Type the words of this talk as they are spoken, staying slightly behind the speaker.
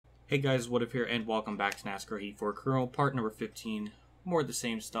Hey guys, What If here, and welcome back to NASCAR Heat 4 Kernel, part number 15. More of the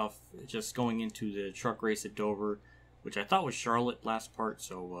same stuff, just going into the truck race at Dover, which I thought was Charlotte last part,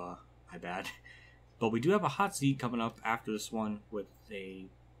 so my bad. But we do have a hot seat coming up after this one with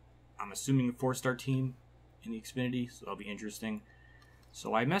I'm assuming a 4-star team in the Xfinity, so that'll be interesting.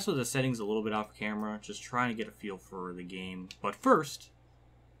 So I messed with the settings a little bit off camera, just trying to get a feel for the game. But first,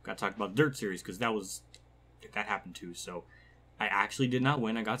 gotta talk about Dirt Series, because that happened too, so I actually did not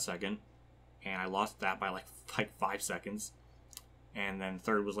win. I got second, and I lost that by like 5 seconds. And then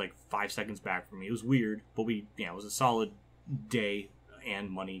third was like 5 seconds back from me. It was weird, but it was a solid day and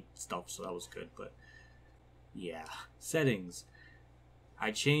money stuff, so that was good. But yeah, settings.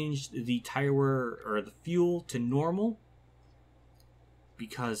 I changed the tire wear or the fuel to normal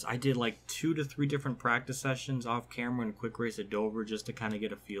because I did like 2 to 3 different practice sessions off camera in a quick race at Dover just to kind of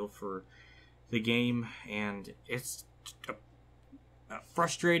get a feel for the game, and it's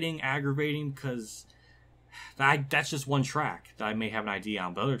frustrating, aggravating, because that's just one track that I may have an idea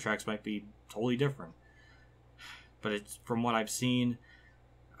on, but other tracks might be totally different. But it's from what I've seen,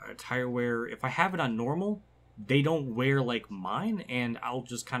 tire wear, if I have it on normal, they don't wear like mine, and I'll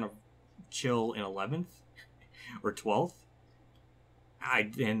just kind of chill in 11th or 12th.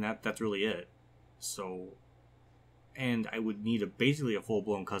 And that's really it. So, and I would need basically a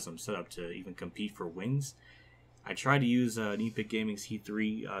full-blown custom setup to even compete for wins. I tried to use Epic Gaming's Heat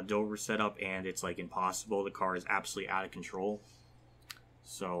 3 Dover setup, and it's like impossible. The car is absolutely out of control.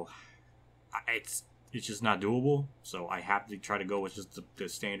 So it's just not doable. So I have to try to go with just the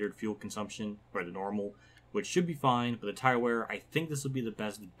standard fuel consumption, or the normal, which should be fine. But the tire wear, I think this will be the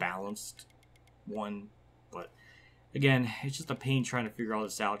best balanced one. But again, it's just a pain trying to figure all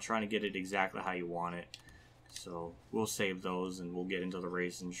this out, trying to get it exactly how you want it. So we'll save those, and we'll get into the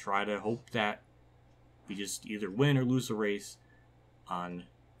race and try to hope that we just either win or lose the race on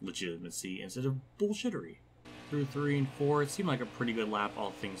legitimacy instead of bullshittery. Through 3 and 4, it seemed like a pretty good lap,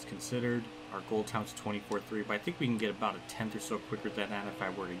 all things considered. Our goal time's 24.3, but I think we can get about a 10th or so quicker than that if I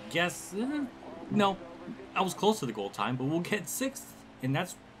were to guess. No, I was close to the goal time, but we'll get 6th, and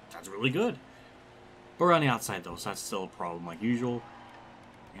that's really good. But we're on the outside though, so that's still a problem like usual.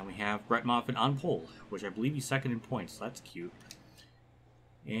 And we have Brett Moffitt on pole, which I believe he's second in points, so that's cute.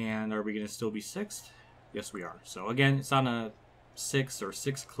 And are we going to still be 6th? Yes, we are. So again, it's on a 6 or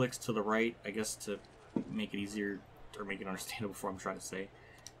 6 clicks to the right, I guess, to make it easier or make it understandable for what I'm trying to say.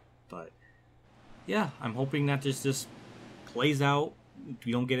 But yeah, I'm hoping that this just plays out.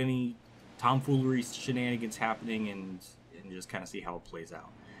 We don't get any tomfoolery shenanigans happening, and just kind of see how it plays out.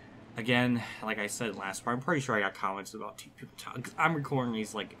 Again, like I said last part, I'm pretty sure I got comments about people talking. I'm recording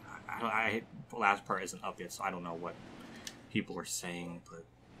these like the last part isn't up yet, so I don't know what people are saying, but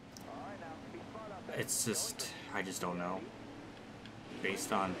it's just, I just don't know.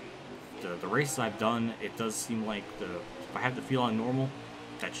 Based on the races I've done, it does seem like if I have the feel on normal,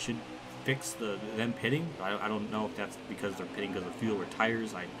 that should fix them pitting. I don't know if that's because they're pitting because of fuel or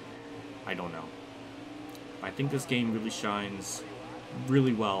tires. I don't know. I think this game really shines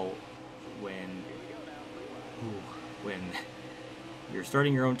really well when you're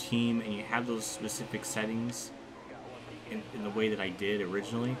starting your own team and you have those specific settings in the way that I did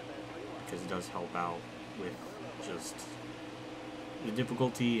originally, because it does help out with just the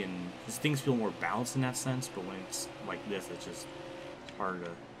difficulty, and just things feel more balanced in that sense. But when it's like this, it's just hard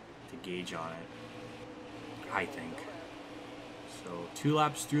to gauge on it, I think. So 2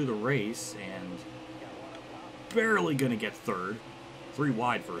 laps through the race, and barely gonna get third. 3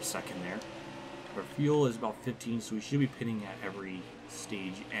 wide for a second there. Our fuel is about 15, so we should be pitting at every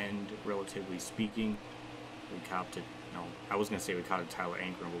stage end, relatively speaking. We copped it. No, I was gonna say we caught a Tyler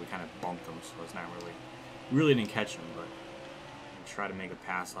Ankrum, but we kind of bumped him, so it's not really didn't catch him. But we try to make a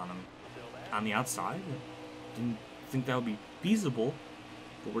pass on him on the outside. Didn't think that would be feasible,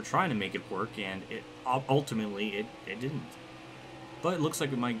 but we're trying to make it work, and ultimately it didn't. But it looks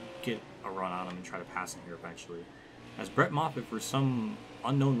like we might get a run on him and try to pass him here eventually, as Brett Moffitt, for some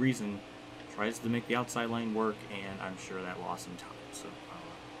unknown reason, tries to make the outside lane work, and I'm sure that lost him time. So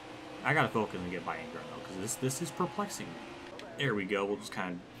I gotta focus and get by Ingram though, because this is perplexing me. There we go. We'll just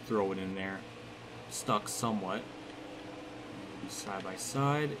kind of throw it in there. Stuck somewhat. Side by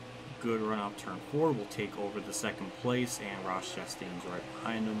side. Good run off turn 4. We'll take over the 2nd place, and Ross Chastain's right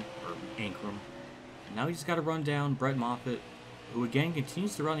behind him, or Ankrum. And now he's got to run down Brett Moffitt, who again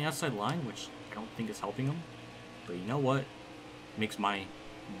continues to run the outside line, which I don't think is helping him. But you know what? Makes my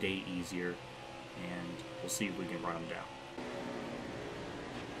day easier, and we'll see if we can run him down.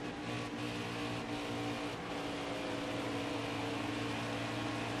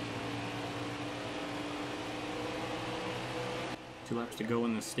 2 laps to go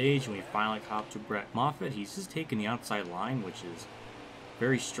in the stage, and we finally caught up to Brett Moffitt. He's just taking the outside line, which is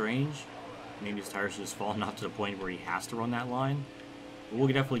very strange. Maybe his tires just fallen off to the point where he has to run that line. But we'll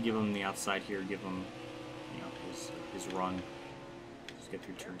definitely give him the outside here, give him, you know, his run. Let's get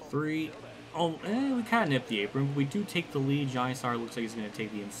through turn 3. Oh, we kind of nipped the apron, but we do take the lead. Johnny Star looks like he's going to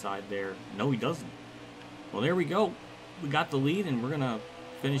take the inside there. No, he doesn't. Well, there we go. We got the lead, and we're going to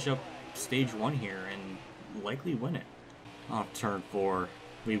finish up stage 1 here and likely win it. Off turn 4,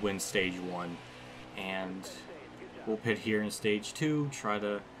 we win stage 1, and we'll pit here in stage 2, try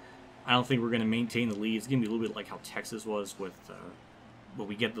to... I don't think we're going to maintain the lead. It's going to be a little bit like how Texas was with... but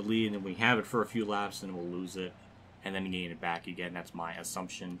we get the lead, and then we have it for a few laps, and we'll lose it, and then gain it back again. That's my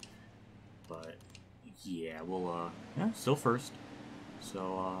assumption. But, yeah, we'll... yeah, still first.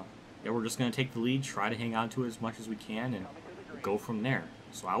 So, yeah, we're just going to take the lead, try to hang on to it as much as we can, and go from there.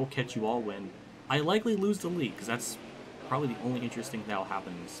 So I will catch you all when I likely lose the lead, because that's probably the only interesting thing that will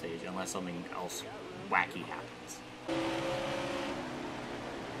happen in this stage, unless something else wacky happens.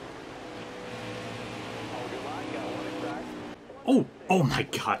 Oh my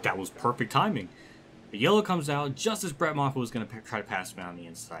god, that was perfect timing. The yellow comes out just as Brett Moffitt was going to try to pass me on the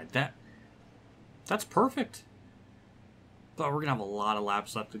inside. That's perfect. But we're going to have a lot of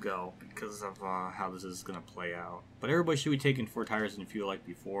laps left to go because of how this is going to play out. But everybody should be taking 4 tires and fuel like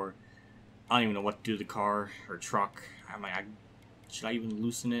before. I don't even know what to do to the car or truck. Should I even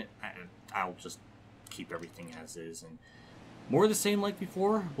loosen it? I'll just keep everything as is. And more of the same like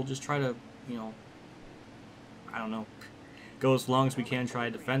before. We'll just try to, you know, I don't know, go as long as we can, try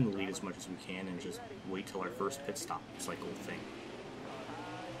to defend the lead as much as we can, and just wait till our first pit stop cycle thing.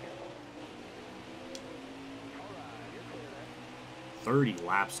 $30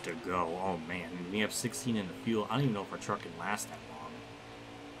 laps to go. Oh man, we have 16 in the fuel. I don't even know if our truck can last that long.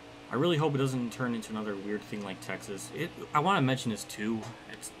 I really hope it doesn't turn into another weird thing like Texas. I want to mention this too.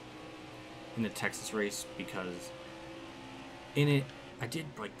 It's in the Texas race because in it I did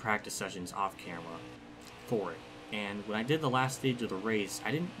like practice sessions off camera for it. And when I did the last stage of the race,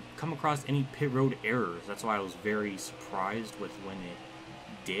 I didn't come across any pit road errors. That's why I was very surprised with when it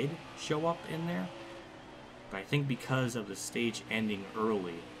did show up in there. But I think because of the stage ending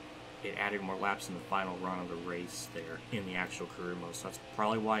early, it added more laps in the final run of the race there in the actual career mode. So that's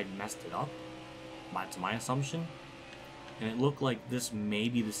probably why it messed it up. That's my assumption. And it looked like this may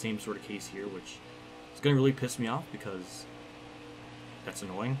be the same sort of case here, which is going to really piss me off because that's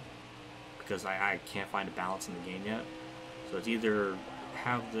annoying. Because I can't find a balance in the game yet. So it's either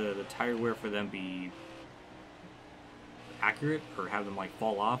have the tire wear for them be accurate, or have them like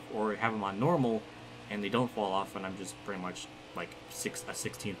fall off, or have them on normal and they don't fall off, and I'm just pretty much like a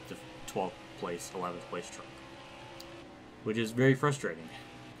 16th to 12th place, 11th place truck. Which is very frustrating,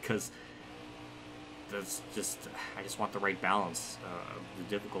 because that's just, I just want the right balance of the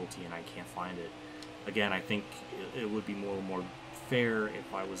difficulty, and I can't find it. Again, I think it would be more fair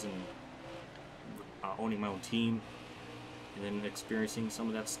if I was in owning my own team and then experiencing some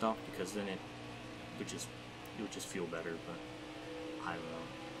of that stuff, because then it would just feel better. But I don't know.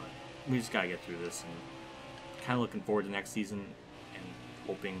 But we just gotta get through this, and kind of looking forward to next season and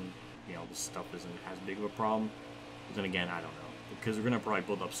hoping, you know, this stuff isn't as big of a problem. But then again, I don't know, because we're gonna probably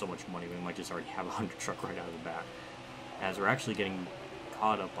build up so much money we might just already have a 100 truck right out of the bat, as we're actually getting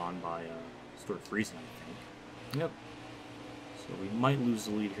caught up on by WhatiFRacing, I think. Yep. So we might lose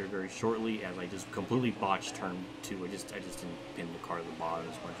the lead here very shortly, as I just completely botched turn 2. I just didn't pin the car to the bottom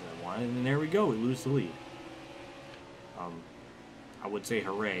as much as I wanted, and then there we go, we lose the lead. I would say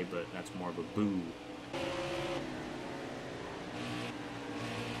hooray, but that's more of a boo.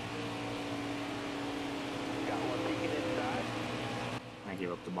 I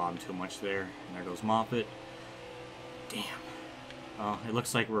gave up the bottom too much there, and there goes Moffitt. Damn. It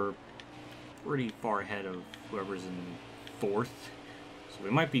looks like we're pretty far ahead of whoever's in 4th, so we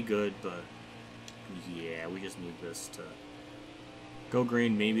might be good, but yeah, we just need this to go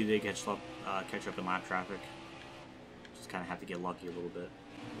green. Maybe they catch up in lap traffic. Just kind of have to get lucky a little bit,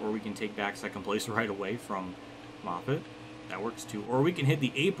 or we can take back 2nd place right away from Moffitt. That works too. Or we can hit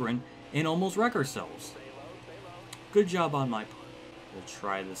the apron and almost wreck ourselves. Good job on my part. We'll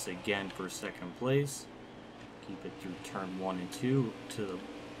try this again for 2nd place. Keep it through turn 1 and 2 to the,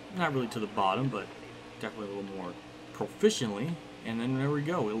 not really to the bottom, but definitely a little more proficiently, and then there we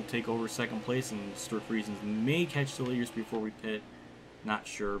go. It'll take over 2nd place, and WhatiFRacing may catch the leaders before we pit. Not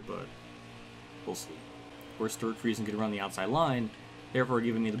sure, but we'll see. Of course, WhatiFRacing could run the outside line, therefore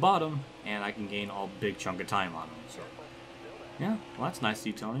giving me the bottom, and I can gain a big chunk of time on them. So, yeah, well, that's nice to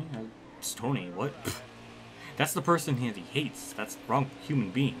see, Tony. It's Tony, what? That's the person he hates. That's the wrong human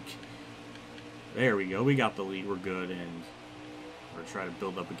being. There we go. We got the lead. We're good, and or try to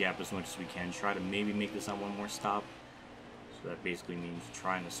build up a gap as much as we can. Try to maybe make this on one more stop. So that basically means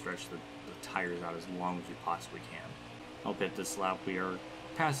trying to stretch the tires out as long as we possibly can. I'll bet this lap we are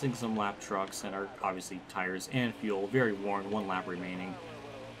passing some lap trucks and are obviously tires and fuel. Very worn, 1 lap remaining.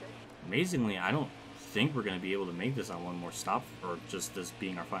 Amazingly, I don't think we're going to be able to make this on one more stop, or just this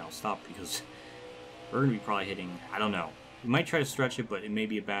being our final stop, because we're going to be probably hitting, I don't know. We might try to stretch it, but it may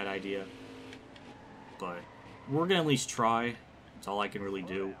be a bad idea. But we're going to at least try. That's all I can really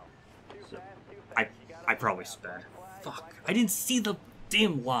do. So, I probably sped. Fuck. I didn't see the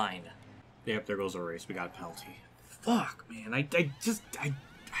damn line. Yep, there goes our race. We got a penalty. Fuck, man. I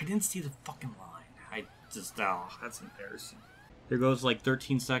didn't see the fucking line. Oh, that's embarrassing. There goes like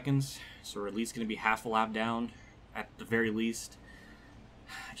 13 seconds. So we're at least going to be half a lap down at the very least.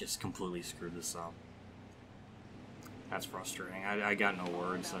 I just completely screwed this up. That's frustrating. I got no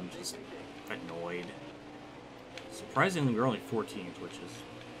words. I'm just annoyed. Surprisingly, we're only 14th, which is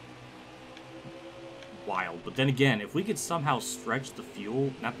wild. But then again, if we could somehow stretch the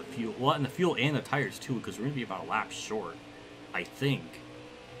fuel, not the fuel, well, and the fuel and the tires too, because we're going to be about a lap short, I think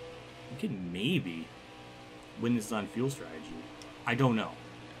we could maybe win this on fuel strategy. I don't know.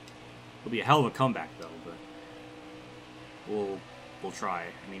 It'll be a hell of a comeback though, but we'll try.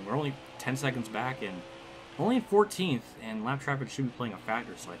 I mean, we're only 10 seconds back and only in 14th, and lap traffic should be playing a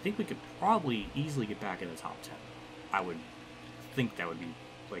factor, so I think we could probably easily get back in the top 10. I would think that would be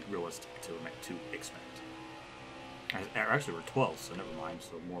like realistic to expect. Actually, we're 12th, so never mind.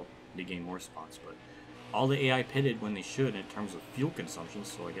 So they gain more spots, but all the AI pitted when they should in terms of fuel consumption.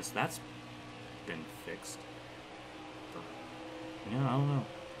 So I guess that's been fixed. But, yeah, I don't know.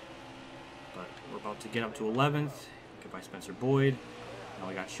 But we're about to get up to 11th. Goodbye, Spencer Boyd. Now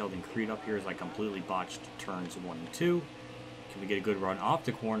we got Sheldon Creed up here as I completely botched turns 1 and 2. Can we get a good run off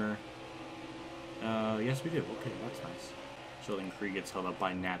the corner? Yes, we do. Okay, that's nice. Sheldon Creed gets held up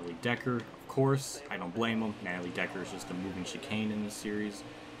by Natalie Decker. Of course, I don't blame him. Natalie Decker is just a moving chicane in this series.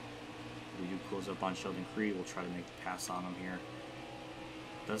 We do close up on Sheldon Creed. We'll try to make the pass on him here.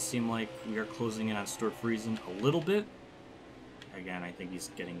 Does seem like we are closing in on Stuart Friesen a little bit. Again, I think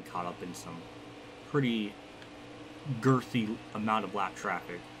he's getting caught up in some pretty girthy amount of lap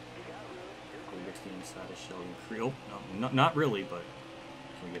traffic. We'll get to the inside of Sheldon Creed. Oh, no, not really, but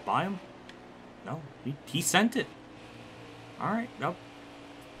can we get by him? No, he sent it. Alright, nope.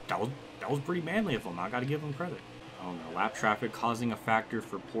 That was pretty manly of him. I gotta give him credit. Oh no, lap traffic causing a factor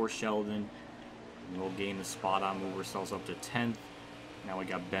for poor Sheldon. We'll gain the spot on, move ourselves up to 10th. Now we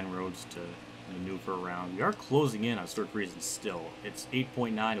got Ben Rhodes to maneuver around. We are closing in on Stuart Friesen still. It's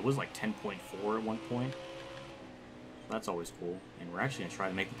 8.9. It was like 10.4 at one point. That's always cool. And we're actually gonna try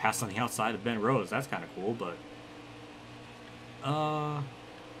to make the pass on the outside of Ben Rhodes. That's kind of cool, but I'm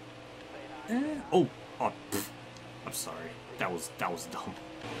sorry. That was dumb.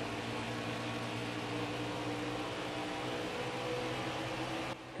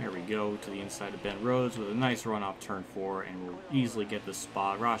 There we go to the inside of Ben Rhodes with a nice run off turn 4, and we'll easily get the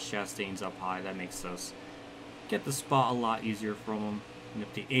spot. Ross Chastain's up high. That makes us get the spot a lot easier from him.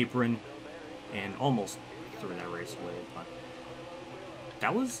 Nip the apron and almost threw that race away, but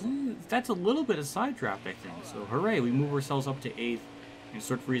that's a little bit of side draft, I think. So hooray, we move ourselves up to 8th. And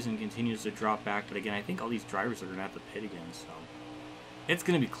Stuart Friesen continues to drop back, but again, I think all these drivers are going to have to pit again, so it's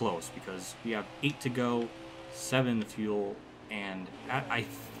going to be close because we have 8 to go, 7 in the fuel, and I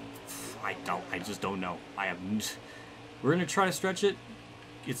just don't know. We're going to try to stretch it.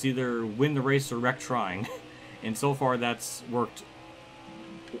 It's either win the race or wreck trying, and so far that's worked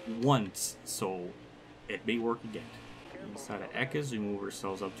once, so it may work again. Inside of Eckes, we move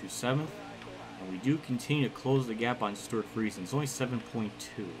ourselves up to 7th. And we do continue to close the gap on Stuart Friesen. It's only 7.2.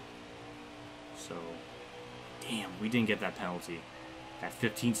 So, damn, we didn't get that penalty. That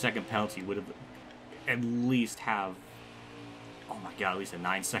 15-second penalty would have at least have, oh my god, at least a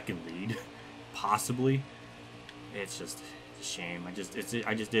 9-second lead. Possibly. It's just a shame. I just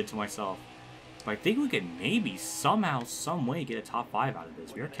did it to myself. But I think we could maybe somehow, some way get a top 5 out of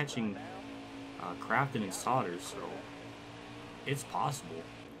this. We are catching Crafton and Sodders, so it's possible.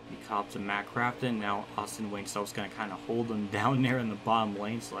 We caught up to Mack Crafton. Now Austin Wingstop's going to kind of hold them down there in the bottom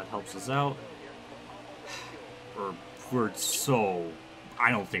lane, so that helps us out. I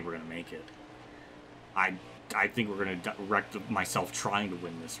don't think we're going to make it. I think we're going to wreck myself trying to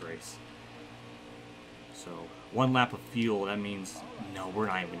win this race. So, 1 lap of fuel, that means, no, we're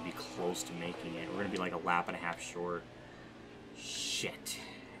not even going to be close to making it. We're going to be like a lap and a half short. Shit.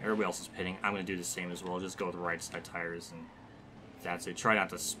 Everybody else is pitting. I'm going to do the same as well. Just go with the right side tires and that's it. Try not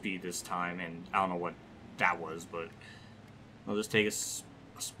to speed this time, and I don't know what that was, but I'll just take a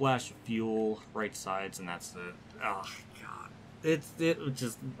splash of fuel, right sides, and that's it. Oh, God.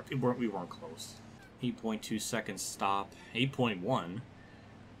 We weren't close. 8.2 seconds stop. 8.1,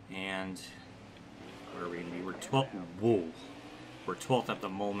 and where are we gonna be? We're 12th. Whoa, we're 12th at the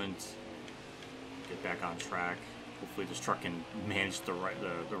moment. Get back on track. Hopefully this truck can manage the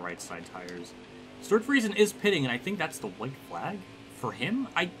right side tires. WhatiFRacing is pitting, and I think that's the white flag for him.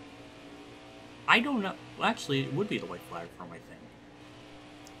 I don't know. Well, actually, it would be the white flag for him, I think.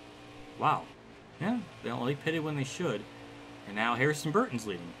 Wow. Yeah, they pitted when they should. And now Harrison Burton's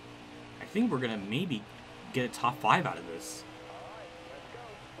leading. I think we're going to maybe get a top 5 out of this.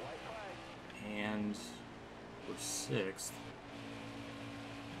 And we're 6th.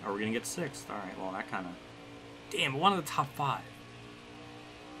 Are we going to get 6th? Alright, well, that kind of... Damn, one of the top 5.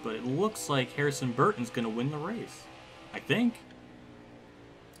 But it looks like Harrison Burton's going to win the race. I think.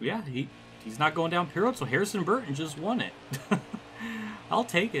 Yeah, he's not going down pit road, so Harrison Burton just won it. I'll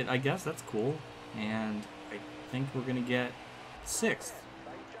take it, I guess. That's cool. And I think we're going to get 6th.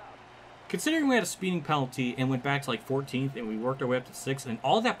 Considering we had a speeding penalty and went back to like 14th and we worked our way up to 6th and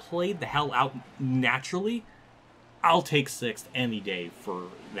all that played the hell out naturally, I'll take 6th any day for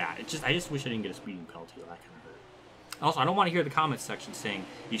that. I just wish I didn't get a speeding penalty. That kind of hurt. Also, I don't want to hear the comments section saying,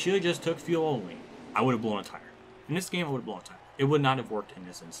 you should have just took fuel only. I would have blown a tire. In this game, I would have blown a tire. It would not have worked in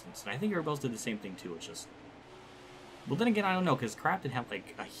this instance. And I think everybody else did the same thing too. It's just... Well, then again, I don't know, because Crafton had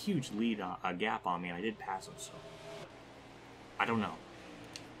like a huge lead, a gap on me, and I did pass him, so... I don't know.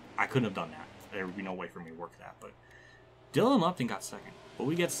 I couldn't have done that. There would be no way for me to work that, but... Dylan Lupton got 2nd. But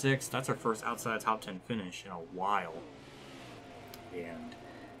we get 6th. That's our first outside top 10 finish in a while. And...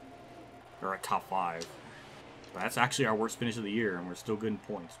 We're at top 5. But that's actually our worst finish of the year, and we're still good in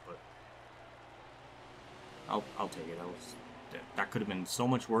points, but... I'll take it. That could have been so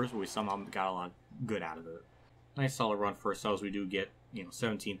much worse, but we somehow got a lot good out of it. Nice solid run for ourselves. We do get,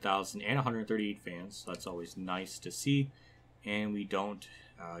 17,000 and 138 fans, so that's always nice to see. And we don't,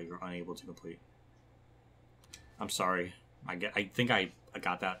 you're unable to complete. I'm sorry. I think I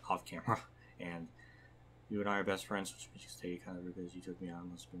got that off camera. And you and I are best friends, which makes you stay kind of because you took me out.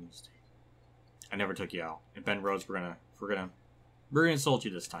 Must have been a mistake. I never took you out. And Ben Rhodes, we're gonna insult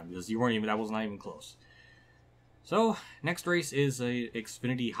you this time because that was not even close. So, next race is a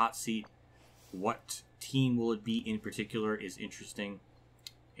Xfinity hot seat. What team will it be in particular is interesting.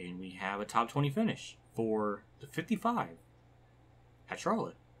 And we have a top 20 finish for the 55 at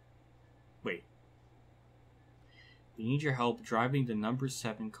Charlotte. Wait. We need your help driving the number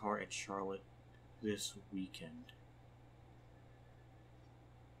 7 car at Charlotte this weekend.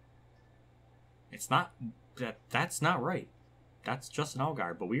 It's not... That's not right. That's Justin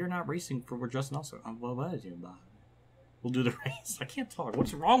Allgaier, but we are not racing for Justin Allgaier. We'll do the race. I can't talk.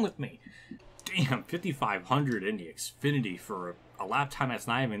 What's wrong with me? Damn, 5,500 in the Xfinity for a lap time that's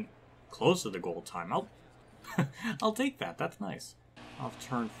not even close to the goal time. I'll take that. That's nice. Off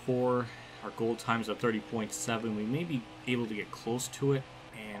turn 4, our goal time's at 30.7. We may be able to get close to it,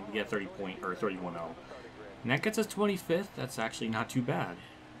 and we get 31.0. And that gets us 25th. That's actually not too bad.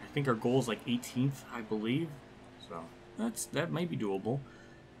 I think our goal is like 18th, I believe. So that might be doable.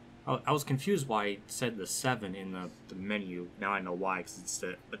 I was confused why it said the 7 in the menu. Now I know why, because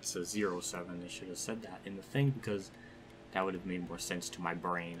it's a 07. They should have said that in the thing, because that would have made more sense to my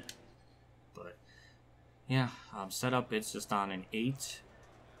brain. But yeah, setup, it's just on an 8,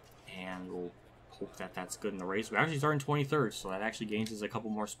 and we'll hope that that's good in the race. We actually start in 23rd, so that actually gains us a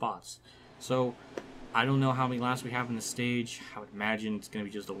couple more spots. So I don't know how many laps we have in the stage. I would imagine it's going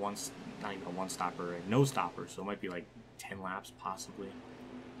to be just not even a one-stopper, a no-stopper, so it might be like 10 laps possibly.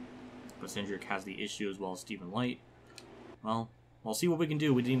 But Cindric has the issue as well as Stephen Light. Well, we'll see what we can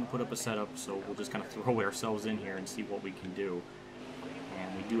do. We didn't even put up a setup, so we'll just kind of throw ourselves in here and see what we can do.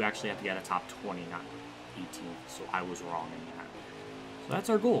 And we do actually have to get a top 20, not 18, so I was wrong in that. So that's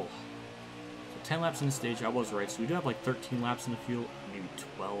our goal. So 10 laps in the stage, I was right. So we do have like 13 laps in the field, maybe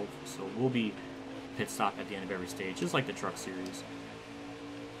 12. So we'll be pit stop at the end of every stage, just like the Truck Series.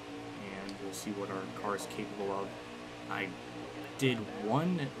 And we'll see what our car is capable of. I did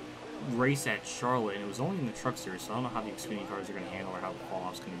one race at Charlotte, and it was only in the Truck Series, so I don't know how the Xfinity cars are going to handle or how the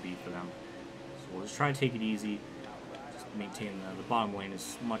fall-off's going to be for them. So we'll just try to take it easy, just maintain the bottom lane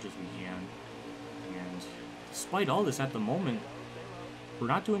as much as we can. And despite all this, at the moment, we're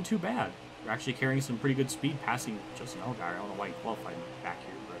not doing too bad. We're actually carrying some pretty good speed, passing Justin Allgaier. I don't know why he qualified back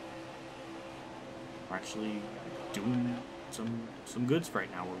here, but we're actually doing some goods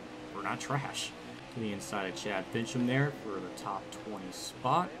right now. We're not trash. To the inside of Chad Fincham there for the top 20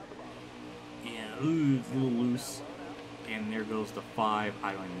 spot. And, ooh, it's a little loose. And there goes the 5.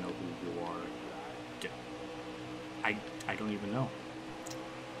 I don't even know who you are. I don't even know.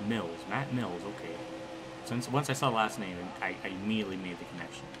 Mills. Matt Mills. Okay. once I saw the last name, I immediately made the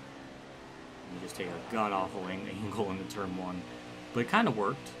connection. We just take a god-awful angle into turn 1. But it kind of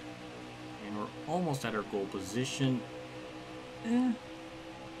worked. And we're almost at our goal position.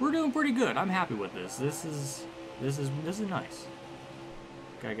 We're doing pretty good. I'm happy with this. This is nice.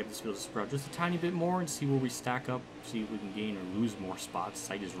 Gotta get this field to sprout just a tiny bit more and see where we stack up. See if we can gain or lose more spots.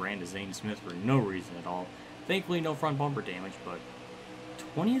 I just ran to Zane Smith for no reason at all. Thankfully, no front bumper damage, but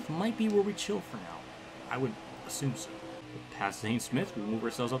 20th might be where we chill for now. I would assume so. Past Zane Smith, we move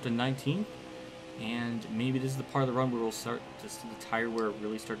ourselves up to 19th. And maybe this is the part of the run where we'll start to see the tire wear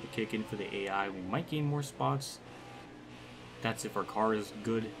really start to kick in for the AI. We might gain more spots. That's if our car is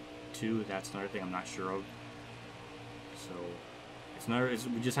good, too. That's another thing I'm not sure of. So,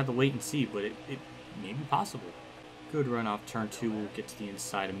 we just have to wait and see, but it may be possible. Good run off turn 2. We'll get to the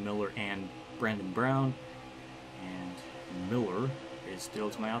inside of Miller and Brandon Brown. And Miller is still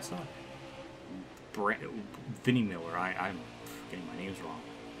to my outside. Vinnie Miller. I'm getting my names wrong.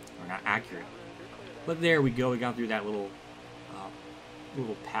 Or not accurate. But there we go. We got through that little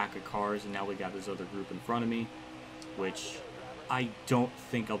pack of cars, and now we got this other group in front of me, which I don't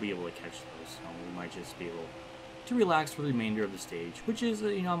think I'll be able to catch those. We might just be able to relax for the remainder of the stage, which is,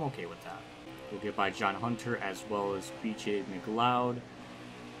 I'm okay with that. We'll get by John Hunter as well as BJ McLeod.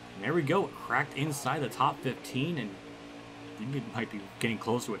 And there we go. It cracked inside the top 15, and I think it might be getting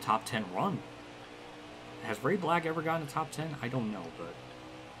close to a top 10 run. Has Ray Black ever gotten a top 10? I don't know, but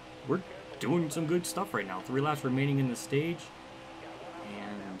we're doing some good stuff right now. 3 laps remaining in the stage,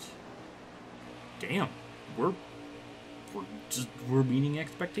 and damn, we're meeting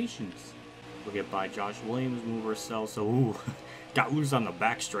expectations. We'll get by Josh Williams, move ourselves. So, ooh, got loose on the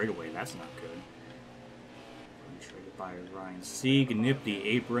back straightaway. That's not good. Traded by Ryan Sieg, nipped the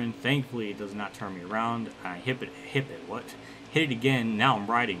apron. Thankfully, it does not turn me around. I hit it again. Now I'm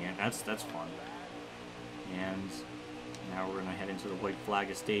riding it. That's fun. And now we're gonna head into the white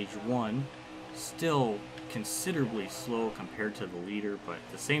flag of stage 1. Still considerably slow compared to the leader, but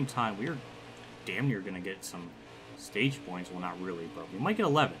at the same time, we're damn near gonna get some stage points. Well, not really, but we might get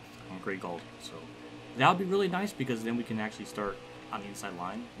 11th on Greg Golden. So that would be really nice because then we can actually start on the inside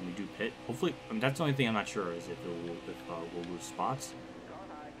line when we do pit. Hopefully, that's the only thing I'm not sure is if we'll lose spots.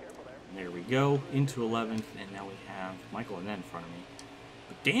 And there we go, into 11th, and now we have Michael and then in front of me.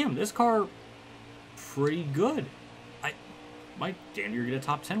 But damn, this car pretty good. I might damn near get a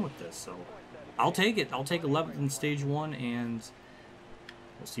top 10 with this, so I'll take it. I'll take 11th in stage 1, and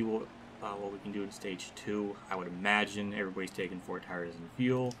we'll see what we can do in stage 2. I would imagine everybody's taking 4 tires and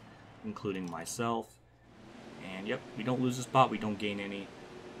fuel, including myself. And yep, we don't lose a spot, we don't gain any.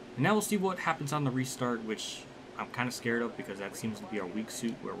 And now we'll see what happens on the restart, which I'm kind of scared of because that seems to be our weak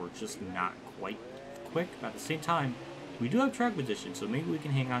suit, where we're just not quite quick. But at the same time, we do have track position, so maybe we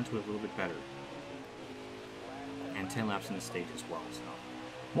can hang on to it a little bit better. And 10 laps in the stage as well, so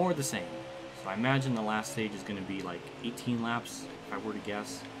more of the same. So I imagine the last stage is going to be like 18 laps, if I were to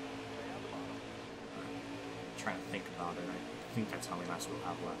guess. I'm trying to think about it. I think that's how many laps we'll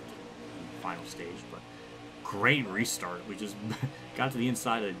have left in the final stage, but great restart. We just got to the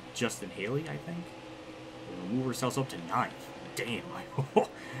inside of Justin Haley, I think. We'll move ourselves up to 9th. Damn.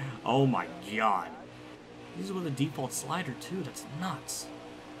 Oh my god. This is with a default slider too. That's nuts.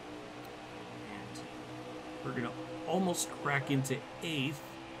 And we're going to almost crack into 8th.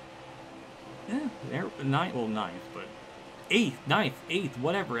 Yeah, there, 9th, well 9th, but 8th, 9th, 8th,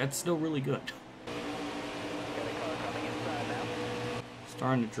 whatever. That's still really good.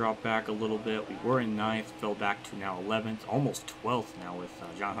 Starting to drop back a little bit. We were in 9th, fell back to now 11th, almost 12th now with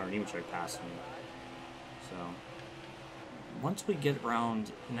John Hunter Nemechek passing me. So, once we get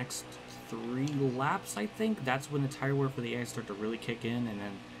around the next 3 laps, I think, that's when the tire wear for the AI start to really kick in, and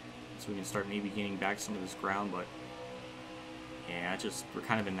then so we can start maybe gaining back some of this ground, but yeah, we're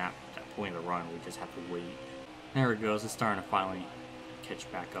kind of in that point of the run. We just have to wait. There it goes. It's starting to finally catch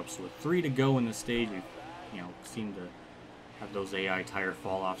back up. So with 3 to go in the stage, we seem to have those AI tire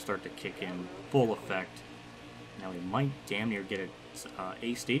fall off start to kick in full effect. Now we might damn near get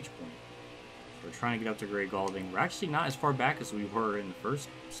a stage point. So we're trying to get up to Greg Galding. We're actually not as far back as we were in the first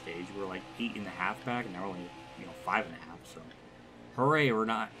stage. We're like 8.5 back, and now we're only 5.5. So hooray, we're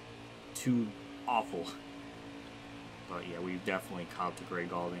not too awful. But yeah, we've definitely caught up to Greg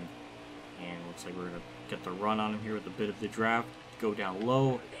Galding. And looks like we're going to get the run on him here with a bit of the draft. Go down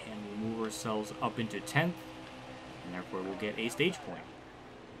low, and we'll move ourselves up into 10th. And therefore we'll get a stage point.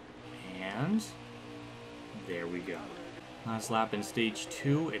 And there we go. Last lap in stage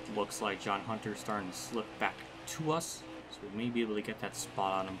 2. It looks like John Hunter's starting to slip back to us. So we may be able to get that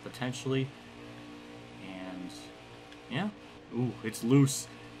spot on him potentially. And yeah. Ooh, it's loose.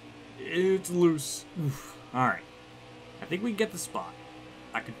 It's loose. Oof. All right. I think we can get the spot.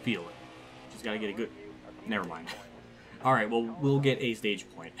 I can feel it. Just got to get a good... Never mind. All right, well, we'll get a stage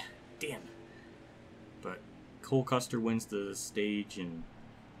point. Damn. But Cole Custer wins the stage, and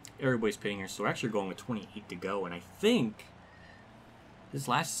everybody's pitting here. So we're actually going with 28 to go, and I think this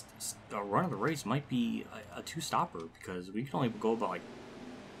last run of the race might be a two-stopper because we can only go about like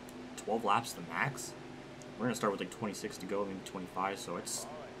 12 laps to max. We're going to start with like 26 to go, maybe 25, so it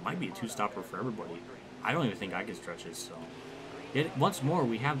might be a two-stopper for everybody. I don't even think I can stretch it, so... Yet, once more,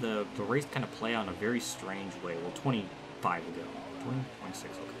 we have the race kind of play on a very strange way. Well, 25 to go. 26,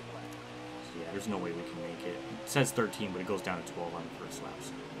 okay. So yeah, there's no way we can make it. It says 13, but it goes down to 12 on the first lap,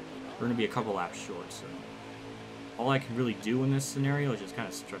 so we're going to be a couple laps short, so... All I can really do in this scenario is just kind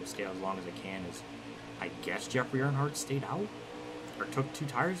of try to stay out as long as I can is... I guess Jeffrey Earnhardt stayed out? Or took 2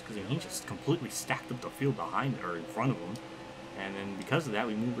 tires? Because he just completely stacked up the field behind, or in front of him. And then because of that,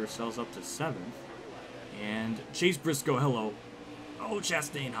 we moved ourselves up to 7th. And Chase Briscoe, hello. Oh,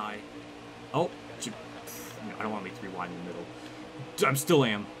 Chastain high. Oh, I don't want to make 3 wide in the middle. I still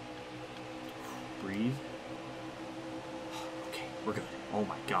am. Breathe. Okay, we're good. Oh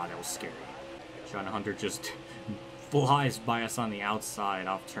my god, that was scary. John Hunter just flies by us on the outside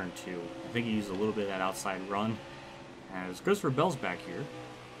off turn 2. I think he used a little bit of that outside run. As Christopher Bell's back here,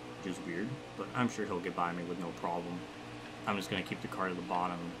 which is weird, but I'm sure he'll get by me with no problem. I'm just going to keep the car to the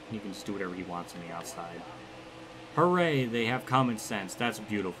bottom. He can just do whatever he wants on the outside. Hooray, they have common sense. That's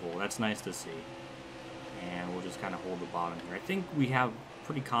beautiful. That's nice to see. And we'll just kind of hold the bottom here. I think we have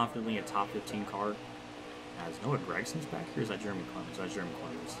pretty confidently a top 15 car. As Noah Gregson's back here? Is that Jeremy Clemens? That's Jeremy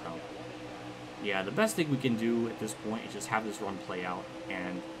Clemens. So, yeah, the best thing we can do at this point is just have this run play out,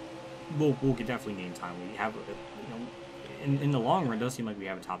 and we'll definitely gain time. We have, you know, in the long run, it does seem like we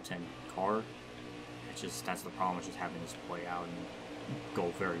have a top 10 car. It's just, that's the problem, is just having this play out and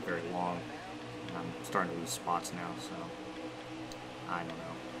go very, very long. And I'm starting to lose spots now, so I don't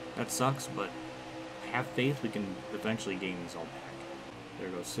know. That sucks, but I have faith we can eventually gain these all back. There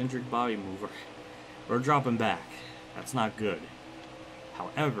goes Cindric Bobby Mover. We're dropping back. That's not good.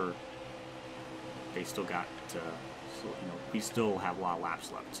 However, they still got, so, you know, we still have a lot of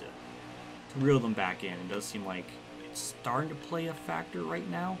laps left to reel them back in. It does seem like it's starting to play a factor right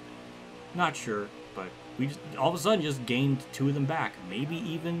now. Not sure, but we just all of a sudden just gained 2 of them back, maybe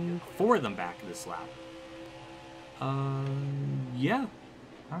even 4 of them back this lap. Yeah.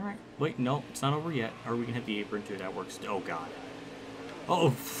 All right. Wait, no, it's not over yet. Or we can hit the apron too. That works. Oh god.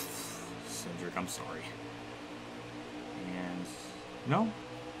 Oh, Cindric, I'm sorry. And no,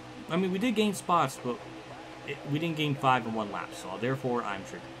 I mean we did gain spots, but we didn't gain 5 in 1 lap, so therefore I'm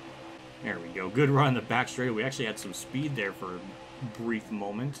triggered. There we go. Good run in the back straight. We actually had some speed there for a brief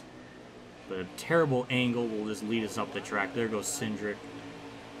moment. But a terrible angle will just lead us up the track. There goes Cindric.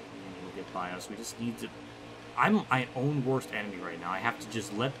 And he'll get by us. We just need to... I'm my own worst enemy right now. I have to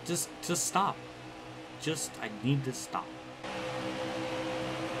just just stop. I need to stop.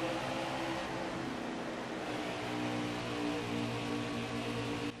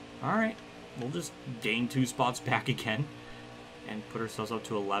 Alright. We'll just gain 2 spots back again. And put ourselves up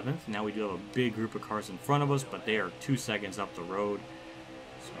to 11th. Now we do have a big group of cars in front of us, but they are 2 seconds up the road.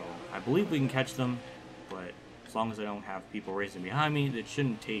 So I believe we can catch them, but as long as I don't have people racing behind me, it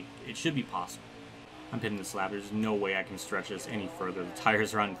should be possible. I'm hitting this lap. There's no way I can stretch this any further. The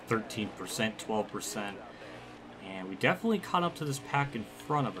tires are on 13%, 12%, and we definitely caught up to this pack in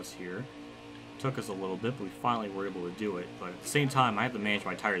front of us here. Took us a little bit, but we finally were able to do it. But at the same time, I have to manage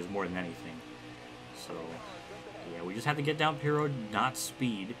my tires more than anything. So yeah, we just have to get down pit road, not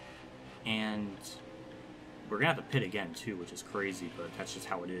speed, and we're going to have to pit again, too, which is crazy, but that's just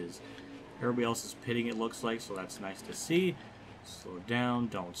how it is. Everybody else is pitting, it looks like, so that's nice to see. Slow down,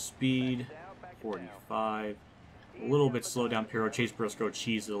 don't speed. 45. A little bit slow down, Piro. Chase Briscoe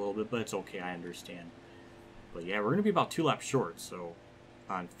cheesed it a little bit, but it's okay, I understand. But yeah, we're going to be about 2 laps short, so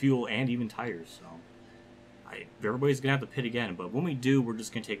on fuel and even tires, so everybody's going to have to pit again, but when we do, we're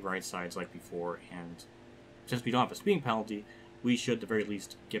just going to take right sides like before, and since we don't have a speeding penalty, we should, at the very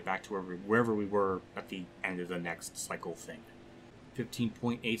least, get back to wherever we were at the end of the next cycle thing.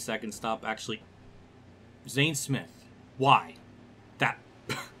 15.8 second stop. Actually, Zane Smith. Why? That...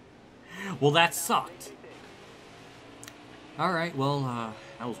 well, that sucked. Alright, well,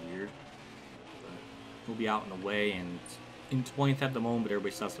 that was weird. But we'll be out in the way, and in 20th at the moment, but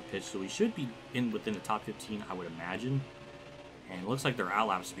everybody starts to pitch, so we should be within the top 15, I would imagine. And it looks like their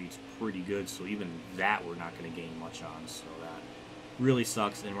out-lap speed's pretty good, so even that we're not going to gain much on, so that really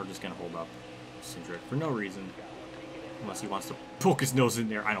sucks, and we're just going to hold up Cindric for no reason. Unless he wants to poke his nose in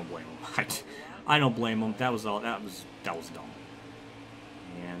there. I don't blame him. I don't blame him. That was dumb.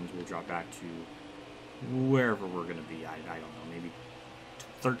 And we'll drop back to wherever we're going to be. I don't know, maybe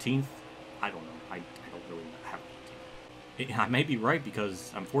 13th? I don't know. I don't really have an idea. I may be right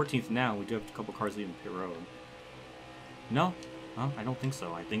because I'm 14th now. We do have a couple cars leaving pit road. No? Huh? I don't think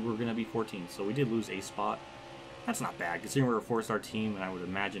so. I think we're going to be 14th. So we did lose a spot. That's not bad. Considering we're a 4-star team and I would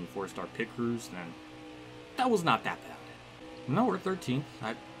imagine 4-star pit crews, then that was not that bad. No, we're 13th.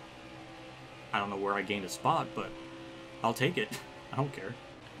 I don't know where I gained a spot, but I'll take it. I don't care.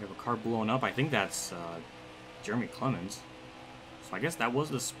 We have a car blowing up. I think that's Jeremy Clemens. So I guess that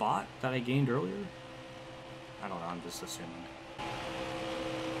was the spot that I gained earlier. I don't know. I'm just assuming.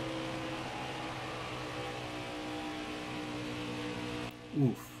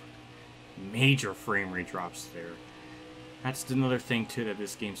 Oof. Major frame rate drops there. That's another thing, too, that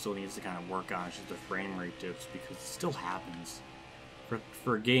this game still needs to kind of work on. It's just the frame rate dips, because it still happens.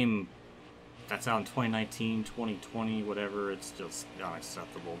 For a game that's out in 2019, 2020, whatever, it's just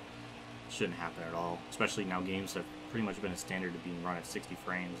unacceptable. It shouldn't happen at all. Especially now games have pretty much been a standard of being run at 60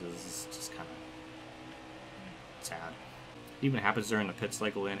 frames. It's just kind of sad. It even happens during the pit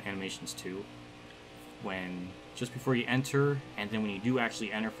cycle in animations too. When just before you enter, and then when you do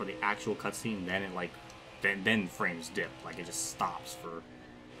actually enter for the actual cutscene, then it like then frames dip. Like it just stops for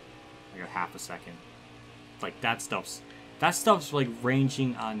like a half a second. Like that stuff's like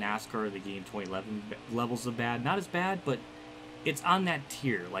ranging on NASCAR the game 2011 levels of bad. Not as bad, but it's on that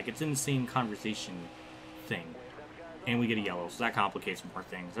tier. Like it's in the same conversation thing. And we get a yellow, so that complicates more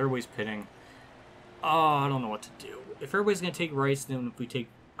things. Everybody's pitting. Oh, I don't know what to do. If everybody's gonna take rice, then I'm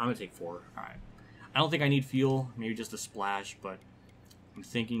gonna take 4. Alright. I don't think I need fuel, maybe just a splash, but I'm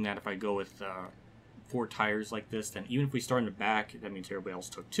thinking that if I go with 4 tires like this, then even if we start in the back, that means everybody else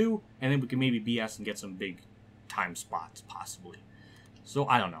took 2, and then we can maybe BS and get some big time spots, possibly. So,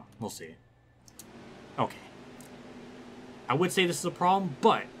 I don't know. We'll see. Okay. I would say this is a problem,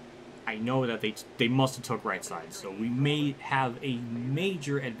 but I know that they must have took right side, so we may have a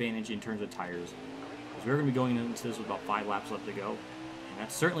major advantage in terms of tires. Because we're going to be going into this with about 5 laps left to go. And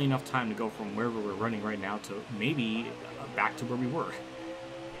that's certainly enough time to go from wherever we're running right now to maybe back to where we were.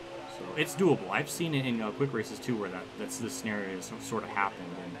 So it's doable. I've seen it in quick races too, where this scenario has sort of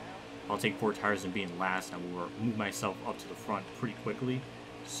happened, and I'll take 4 tires and be in last, and I will move myself up to the front pretty quickly.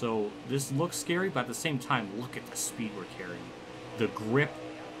 So this looks scary, but at the same time, look at the speed we're carrying. The grip,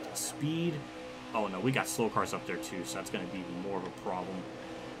 the speed. Oh no, we got slow cars up there too, so that's going to be even more of a problem.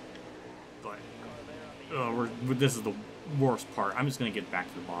 But this is the worst part. I'm just going to get back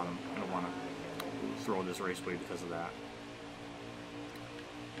to the bottom. I don't want to throw this raceway because of that.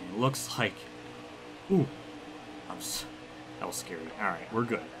 And it looks like... Ooh. That was scary. Alright, we're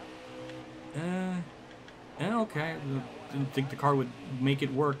good. Okay. Didn't think the car would make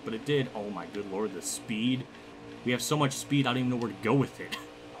it work, but it did. Oh my good lord, the speed. We have so much speed, I don't even know where to go with it.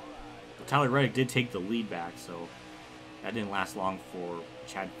 But Tyler Reddick did take the lead back, so that didn't last long for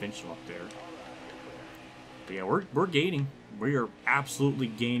Chad Fincham up there. But yeah, we're gaining. We are absolutely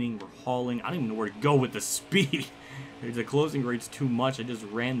gaining. We're hauling. I don't even know where to go with the speed. The closing rate's too much. I just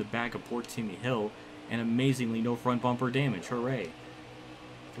ran the back of poor Timmy Hill, and amazingly, no front bumper damage. Hooray.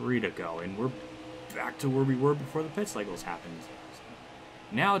 3 to go, and we're back to where we were before the pit cycles happened.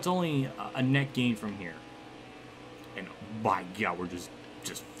 Now it's only a net gain from here. And my god, we're just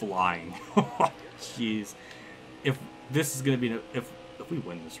flying. Jeez. If this is going to be... If we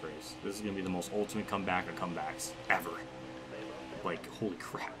win this race, this is going to be the most ultimate comeback of comebacks ever. Like, holy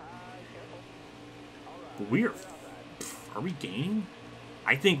crap. But we are we gaining?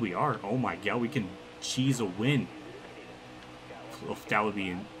 I think we are. Oh my god, we can cheese a win. Oh, that would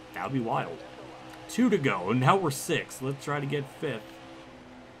be wild. 2 to go, and now we're 6. Let's try to get 5th.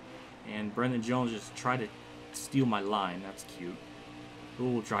 And Brendan Jones just tried to steal my line. That's cute.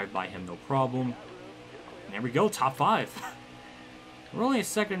 We'll drive by him, no problem. And there we go, top 5. We're only a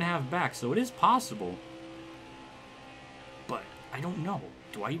second and a half back, so it is possible. But I don't know.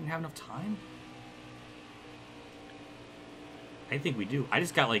 Do I even have enough time? I think we do. I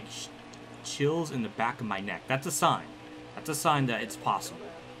just got like chills in the back of my neck. That's a sign. That's a sign that it's possible.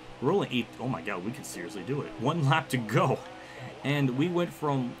 We're only 8th. Oh my god, we can seriously do it. 1 lap to go. And we went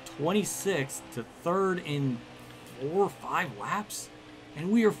from 26th to 3rd in 4 or 5 laps.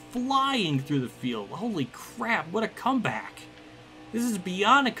 And we are flying through the field. Holy crap, what a comeback. This is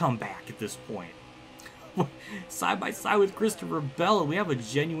beyond a comeback at this point. Side by side with Christopher Bell, we have a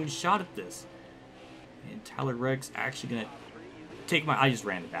genuine shot at this. And Tyler Redd's actually going to take my... I just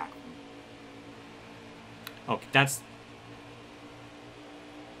ran it back. Okay, that's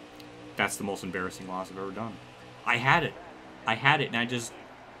the most embarrassing loss I've ever done. I had it, and I just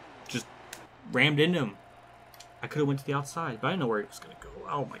rammed into him. I could have went to the outside, but I didn't know where it was going to go.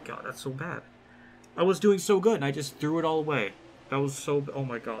 Oh my god, that's so bad. I was doing so good, and I just threw it all away. That was so... Oh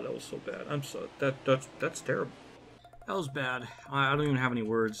my god, that was so bad. I'm so... That's terrible. That was bad. I don't even have any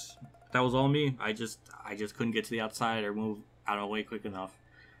words. That was all me. I just couldn't get to the outside or move out of the way quick enough.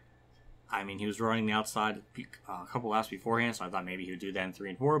 I mean, he was running the outside a couple laps beforehand, so I thought maybe he would do that in 3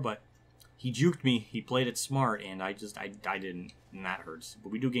 and 4, but he juked me. He played it smart, and I didn't, and that hurts.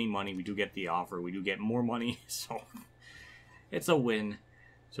 But we do gain money. We do get the offer. We do get more money, so it's a win.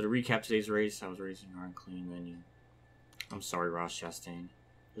 So to recap today's race, I was racing on clean menu. I'm sorry, Ross Chastain.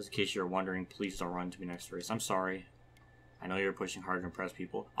 Just in case you're wondering, please don't run to me next race. I'm sorry. I know you're pushing hard to impress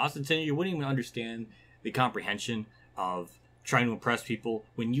people. Austin Tinner, you wouldn't even understand the comprehension of trying to impress people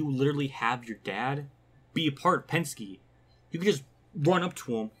when you literally have your dad be a part of Penske. You could just run up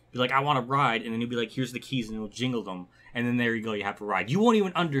to him, be like, I want to ride, and then he'll be like, here's the keys, and he'll jingle them, and then there you go, you have to ride. You won't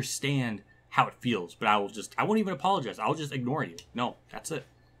even understand how it feels, but I won't even apologize. I'll just ignore you. No, that's it.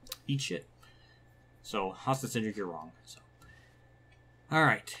 Eat shit. So, Austin Cindric, you're wrong. So, all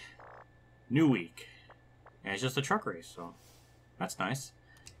right. New week. And it's just a truck race, so that's nice.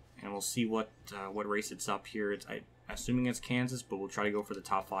 And we'll see what race it's up here. I'm assuming it's Kansas, but we'll try to go for the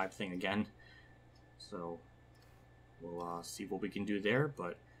top 5 thing again. So we'll see what we can do there.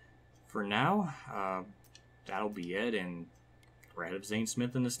 But for now, that'll be it. And we're ahead of Zane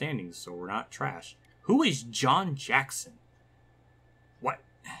Smith in the standings, so we're not trash. Who is John Jackson? What?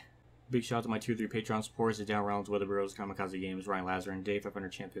 Big shout out to my 2-3 Patreon supporters: Dan Reynolds, Weatherbros, KamikazeGames, Ronnie Lazzarine, Dave 500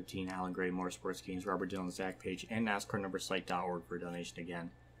 Champ 15, Alan Gray, MotorsportsGames, Robert Dillon, Zach Page, and NASCARnumbersite.org for a donation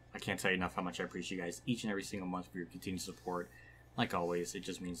again. I can't tell you enough how much I appreciate you guys each and every single month for your continued support. Like always, it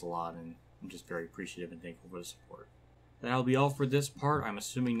just means a lot, and I'm just very appreciative and thankful for the support. That'll be all for this part. I'm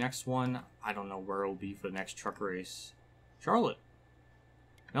assuming next one, I don't know where it'll be for the next truck race. Charlotte.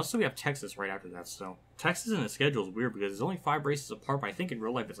 And also we have Texas right after that, so Texas in the schedule is weird because it's only 5 races apart, but I think in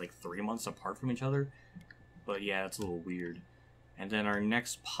real life it's like 3 months apart from each other. But yeah, it's a little weird. And then our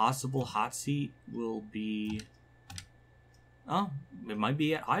next possible hot seat will be... Oh, it might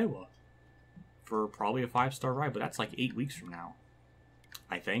be at Iowa for probably a 5-star ride, but that's like 8 weeks from now.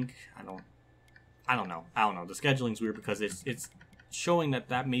 I think. I don't know. The scheduling's weird because it's showing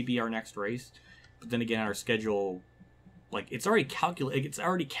that may be our next race, but then again, our schedule, like, it's already calculated. It's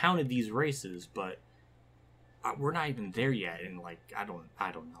already counted these races, but we're not even there yet. And like, I don't know.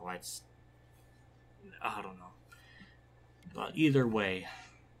 I don't know. But either way,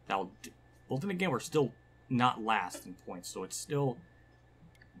 well, then again, we're still not last in points, so it's still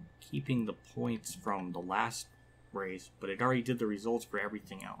keeping the points from the last race, but it already did the results for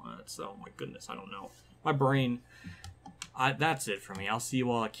everything else. So, my goodness, I don't know. My brain, that's it for me. I'll see you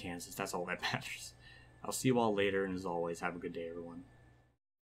all at Kansas. That's all that matters. I'll see you all later, and as always, have a good day, everyone.